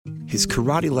his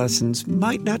karate lessons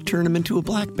might not turn him into a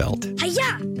black belt.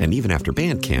 Hi-ya! And even after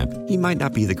band camp, he might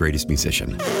not be the greatest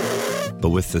musician.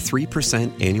 But with the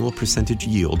 3% annual percentage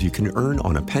yield you can earn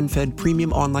on a PenFed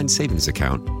premium online savings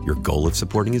account, your goal of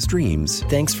supporting his dreams...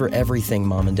 Thanks for everything,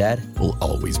 Mom and Dad. ...will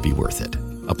always be worth it.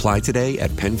 Apply today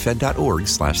at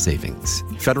PenFed.org/savings.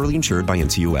 Federally insured by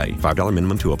NCUA. $5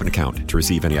 minimum to open account. To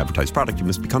receive any advertised product, you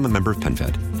must become a member of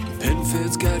PenFed.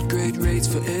 PenFed's got great rates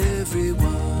for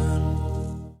everyone.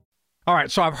 All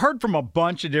right, so I've heard from a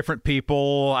bunch of different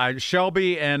people.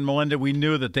 Shelby and Melinda, we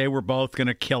knew that they were both going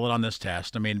to kill it on this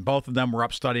test. I mean, both of them were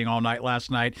up studying all night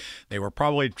last night. They were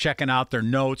probably checking out their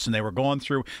notes, and they were going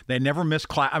through. They never missed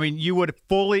class. I mean, you would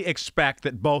fully expect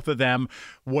that both of them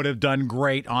would have done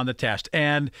great on the test,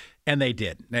 and they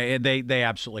did. They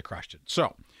absolutely crushed it.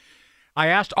 So I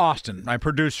asked Austin, my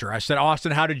producer, I said,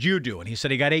 Austin, how did you do? And he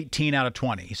said he got 18 out of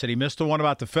 20. He said he missed the one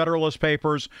about the Federalist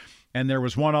Papers, and there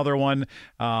was one other one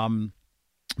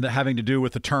that having to do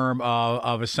with the term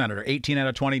of a senator. 18 out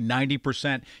of 20,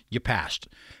 90%, you passed.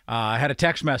 I had a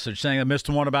text message saying I missed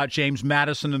the one about James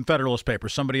Madison and Federalist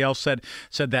Papers. Somebody else said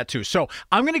that too. So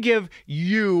I'm going to give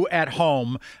you at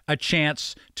home a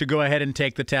chance to go ahead and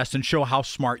take the test and show how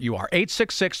smart you are.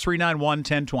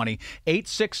 866-391-1020.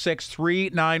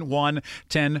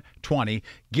 866-391-1020.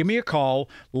 Give me a call.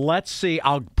 Let's see.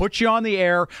 I'll put you on the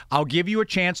air. I'll give you a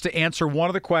chance to answer one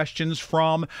of the questions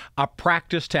from a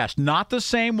practice test. Not the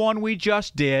same one we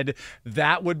just did.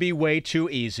 That would be way too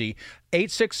easy.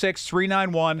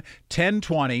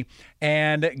 866-391-1020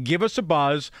 and give us a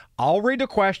buzz. I'll read the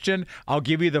question. I'll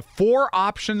give you the 4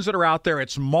 options that are out there.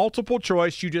 It's multiple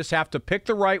choice. You just have to pick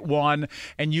the right one,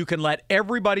 and you can let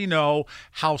everybody know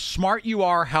how smart you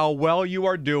are, how well you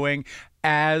are doing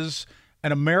as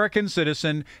an American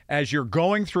citizen, as you're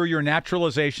going through your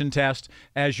naturalization test,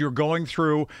 as you're going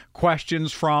through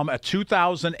questions from a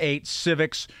 2008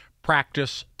 civics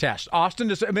practice test. Austin,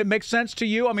 does it make sense to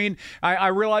you? I mean, I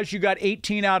realize you got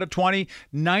 18 out of 20,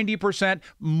 90%,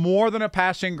 more than a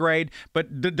passing grade,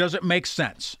 but does it make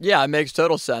sense? Yeah, it makes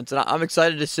total sense. And I'm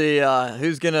excited to see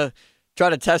who's going to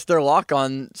try to test their luck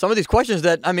on some of these questions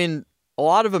that, I mean, a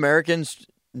lot of Americans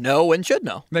know and should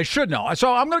know. They should know.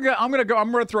 So I'm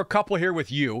gonna throw a couple here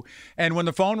with you, and when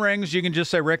the phone rings, you can just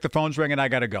say, "Rick, the phone's ringing. I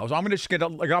gotta go." So I'm gonna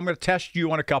test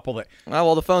you on a couple that. Oh,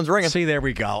 well, the phone's ringing. See, there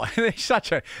we go. He's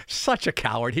such a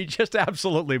coward. He just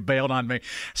absolutely bailed on me.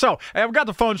 So I've got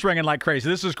the phones ringing like crazy.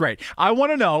 This is great. I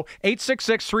want to know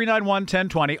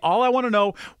 866-391-1020. All I want to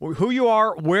know who you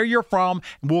are, where you're from.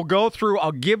 We'll go through.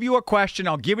 I'll give you a question.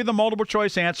 I'll give you the multiple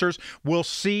choice answers. We'll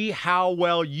see how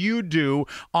well you do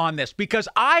on this, because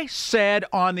I said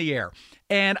on the air,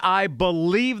 and I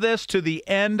believe this to the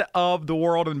end of the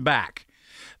world and back,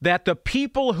 that the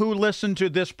people who listen to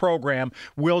this program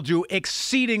will do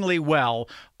exceedingly well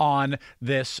on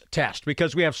this test,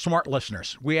 because we have smart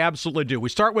listeners. We absolutely do. We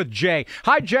start with Jay.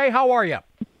 Hi, Jay. How are you?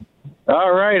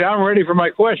 All right. I'm ready for my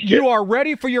question. You are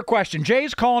ready for your question.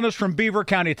 Jay's calling us from Beaver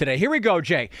County today. Here we go,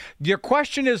 Jay. Your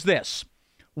question is this: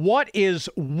 what is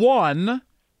one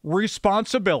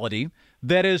responsibility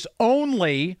that is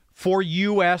only for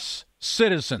U.S.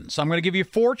 citizens? I'm going to give you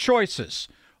 4 choices.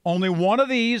 Only one of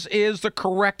these is the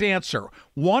correct answer.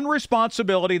 One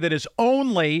responsibility that is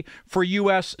only for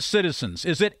U.S. citizens.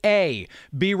 Is it A,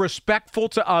 be respectful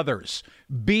to others,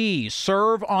 B,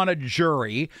 serve on a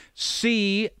jury,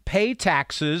 C, pay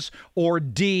taxes, or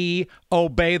D,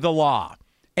 obey the law?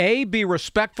 A, be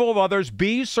respectful of others,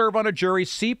 B, serve on a jury,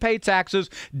 C, pay taxes,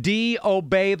 D,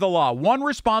 obey the law. One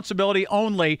responsibility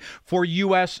only for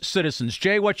U.S. citizens.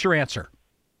 Jay, what's your answer?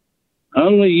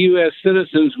 Only U.S.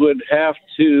 citizens would have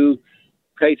to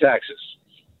pay taxes.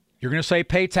 You're going to say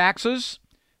pay taxes?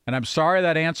 And I'm sorry,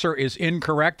 that answer is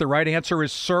incorrect. The right answer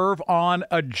is serve on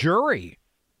a jury.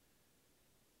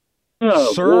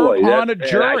 Oh, serve boy, on a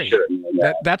jury.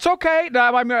 That's okay.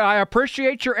 I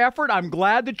appreciate your effort. I'm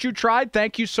glad that you tried.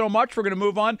 Thank you so much. We're going to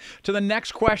move on to the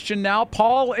next question now.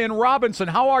 Paul in Robinson.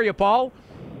 How are you, Paul?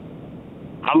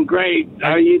 I'm great.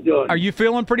 How are you doing? Are you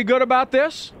feeling pretty good about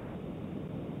this?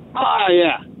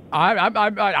 Yeah.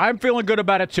 I'm feeling good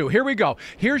about it too. Here we go.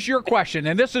 Here's your question,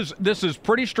 and this is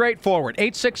pretty straightforward.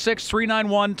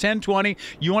 866-391-1020.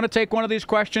 You want to take one of these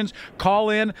questions? Call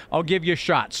in. I'll give you a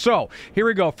shot. So here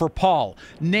we go for Paul.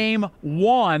 Name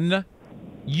one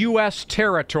U.S.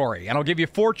 territory, and I'll give you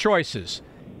 4 choices: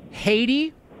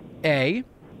 Haiti, A;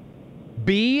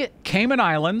 B, Cayman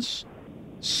Islands;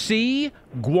 C,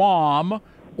 Guam;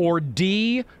 or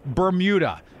D,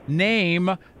 Bermuda.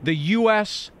 Name the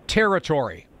U.S.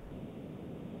 territory.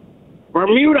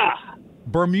 Bermuda.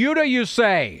 Bermuda, you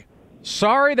say?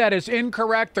 Sorry, that is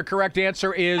incorrect. The correct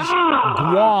answer is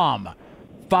Guam.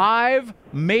 5,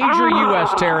 major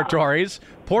U.S. territories: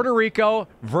 Puerto Rico,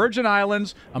 Virgin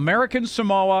Islands, American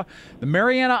Samoa, the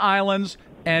Mariana Islands,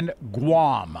 and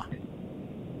Guam.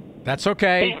 That's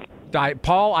okay.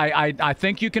 Paul, I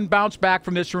think you can bounce back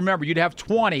from this. Remember, you'd have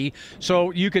 20,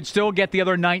 so you could still get the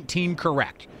other 19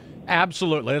 correct.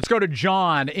 Absolutely. Let's go to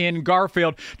John in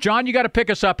Garfield. John, you got to pick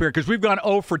us up here because we've gone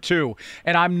 0 for 2,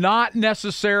 and I'm not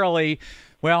necessarily,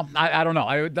 well, I don't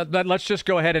know. Let's just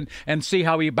go ahead and see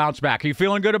how he bounced back. Are you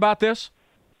feeling good about this?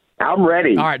 I'm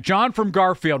ready. All right, John from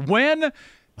Garfield.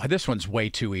 This one's way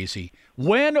too easy.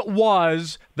 When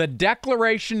was the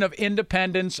Declaration of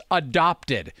Independence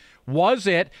adopted? Was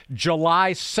it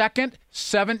July 2nd,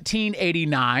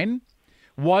 1789?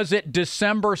 Was it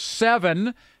December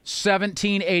 7,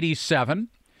 1787?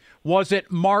 Was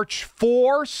it March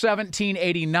 4,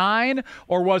 1789?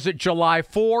 Or was it July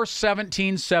 4,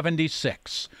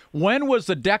 1776? When was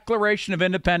the Declaration of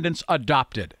Independence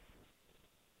adopted?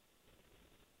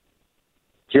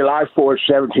 July 4th,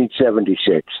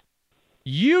 1776.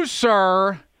 You,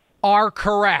 sir, are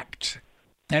correct.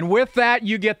 And with that,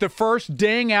 you get the first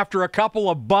ding after a couple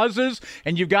of buzzes,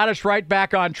 and you've got us right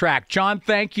back on track. John,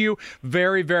 thank you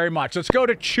very, very much. Let's go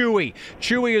to Chewy.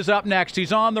 Chewy is up next.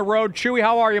 He's on the road. Chewy,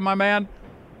 how are you, my man?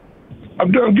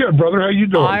 I'm doing good, brother. How you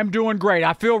doing? I'm doing great.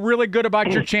 I feel really good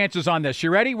about your chances on this. You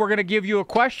ready? We're going to give you a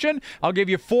question. I'll give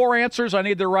you 4 answers. I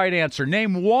need the right answer.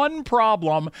 Name one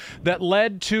problem that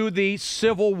led to the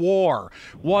Civil War.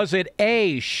 Was it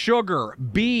A, sugar,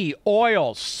 B,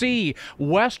 oil, C,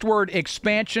 westward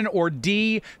expansion, or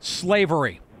D,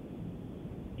 slavery?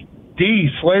 D,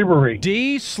 slavery.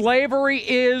 D, slavery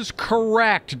is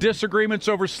correct. Disagreements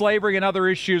over slavery and other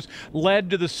issues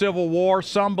led to the Civil War.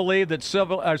 Some believe that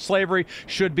slavery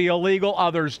should be illegal.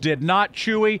 Others did not.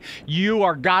 Chewy,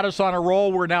 you got us on a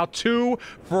roll. We're now 2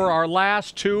 for our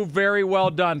last 2. Very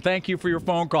well done. Thank you for your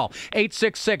phone call.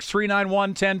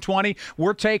 866-391-1020.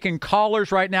 We're taking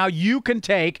callers right now. You can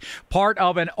take part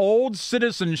of an old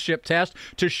citizenship test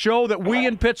to show that we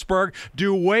in Pittsburgh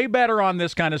do way better on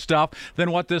this kind of stuff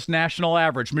than what this national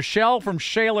average. Michelle from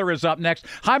Shaler is up next.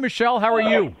 Hi, Michelle. How are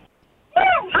you?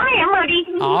 Hi, I'm ready.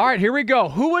 All right, here we go.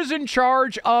 Who is in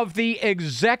charge of the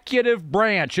executive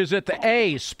branch? Is it the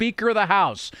A, Speaker of the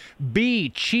House, B,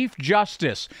 Chief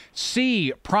Justice,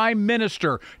 C, Prime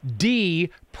Minister, D,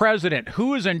 President?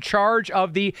 Who is in charge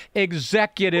of the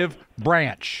executive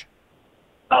branch?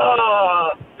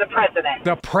 The president.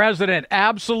 The president.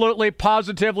 Absolutely,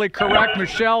 positively correct.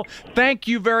 Michelle, thank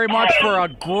you very much for a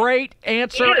great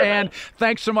answer, and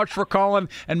thanks so much for calling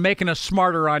and making us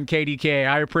smarter on KDKA.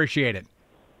 I appreciate it.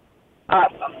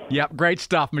 Awesome. Yep, great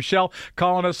stuff. Michelle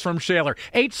calling us from Shaler.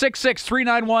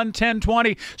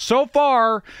 866-391-1020. So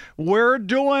far, we're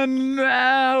doing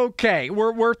okay.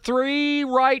 We're 3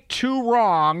 right, 2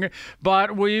 wrong,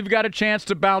 but we've got a chance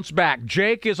to bounce back.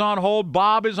 Jake is on hold.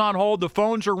 Bob is on hold. The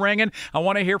phones are ringing. I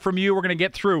want to hear from you. We're going to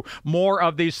get through more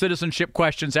of these citizenship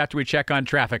questions after we check on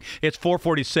traffic. It's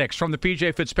 446 from the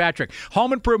PJ Fitzpatrick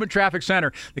Home Improvement Traffic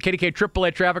Center. The KDK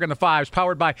AAA Traffic on the 5s,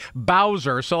 powered by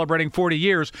Bowser, celebrating 40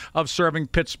 years of serving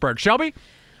Pittsburgh. Shelby?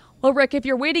 Well, Rick, if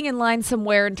you're waiting in line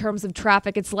somewhere in terms of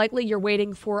traffic, it's likely you're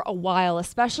waiting for a while,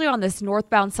 especially on this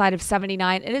northbound side of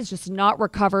 79. It is just not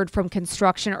recovered from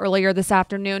construction earlier this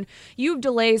afternoon. You have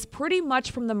delays pretty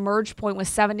much from the merge point with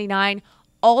 79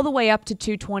 all the way up to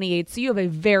 228. So you have a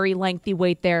very lengthy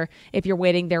wait there if you're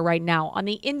waiting there right now. On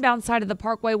the inbound side of the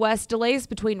Parkway West, delays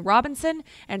between Robinson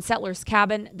and Settler's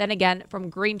Cabin. Then again,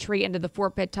 from Green Tree into the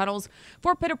Fort Pitt tunnels.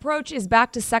 Fort Pitt approach is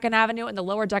back to 2nd Avenue, and the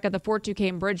lower deck of the Fort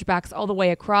Duquesne Bridge backs all the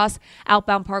way across.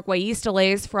 Outbound Parkway East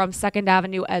delays from 2nd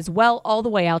Avenue as well, all the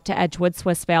way out to Edgewood,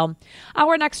 Swissvale.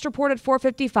 Our next report at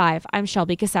 4:55. I'm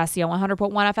Shelby Casasio,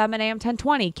 100.1 FM and AM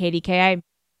 1020 KDKA.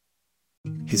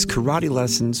 His karate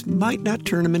lessons might not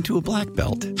turn him into a black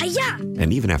belt. Hi-ya!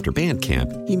 And even after band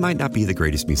camp, he might not be the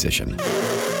greatest musician.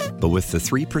 But with the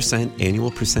 3%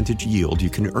 annual percentage yield you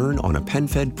can earn on a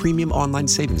PenFed premium online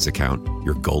savings account,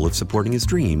 your goal of supporting his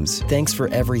dreams... Thanks for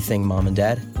everything, Mom and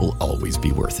Dad. ...will always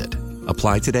be worth it.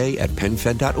 Apply today at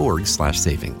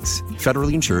PenFed.org/savings.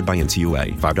 Federally insured by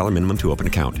NCUA. $5 minimum to open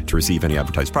account. To receive any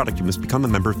advertised product, you must become a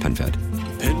member of PenFed.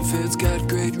 PenFed's got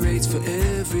great rates for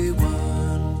everyone.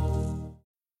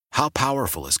 How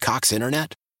powerful is Cox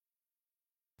Internet?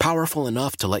 Powerful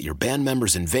enough to let your band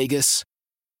members in Vegas,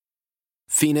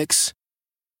 Phoenix,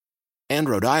 and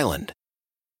Rhode Island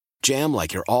jam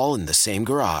like you're all in the same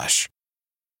garage.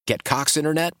 Get Cox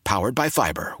Internet powered by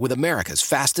fiber with America's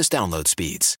fastest download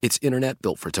speeds. It's internet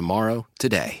built for tomorrow,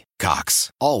 today.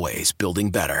 Cox, always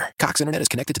building better. Cox Internet is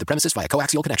connected to the premises via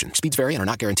coaxial connection. Speeds vary and are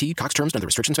not guaranteed. Cox terms and other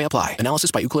restrictions may apply.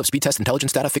 Analysis by Ookla Speed Test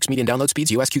Intelligence Data. Fixed median download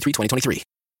speeds. US Q3 2023.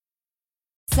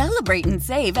 Celebrate and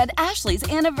save at Ashley's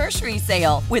Anniversary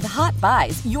Sale. With Hot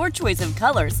Buys, your choice of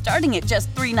colors starting at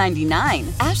just $3.99.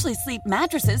 Ashley Sleep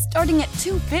mattresses starting at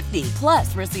 $2.50.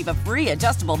 Plus, receive a free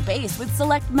adjustable base with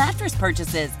select mattress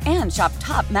purchases. And shop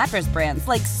top mattress brands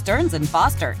like Stearns &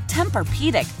 Foster,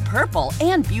 Tempur-Pedic, Purple,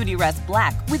 and Beautyrest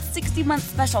Black with 60-month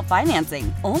special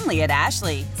financing. Only at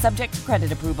Ashley. Subject to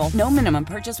credit approval. No minimum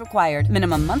purchase required.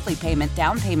 Minimum monthly payment,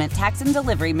 down payment, tax, and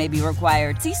delivery may be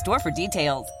required. See store for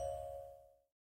details.